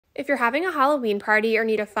If you're having a Halloween party or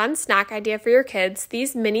need a fun snack idea for your kids,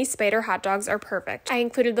 these mini spider hot dogs are perfect. I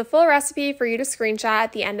included the full recipe for you to screenshot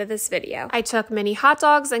at the end of this video. I took mini hot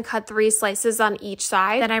dogs and cut 3 slices on each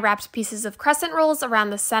side. Then I wrapped pieces of crescent rolls around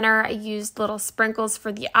the center. I used little sprinkles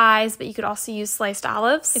for the eyes, but you could also use sliced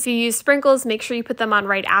olives. If you use sprinkles, make sure you put them on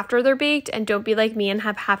right after they're baked and don't be like me and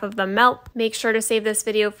have half of them melt. Make sure to save this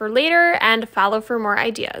video for later and follow for more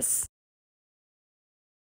ideas.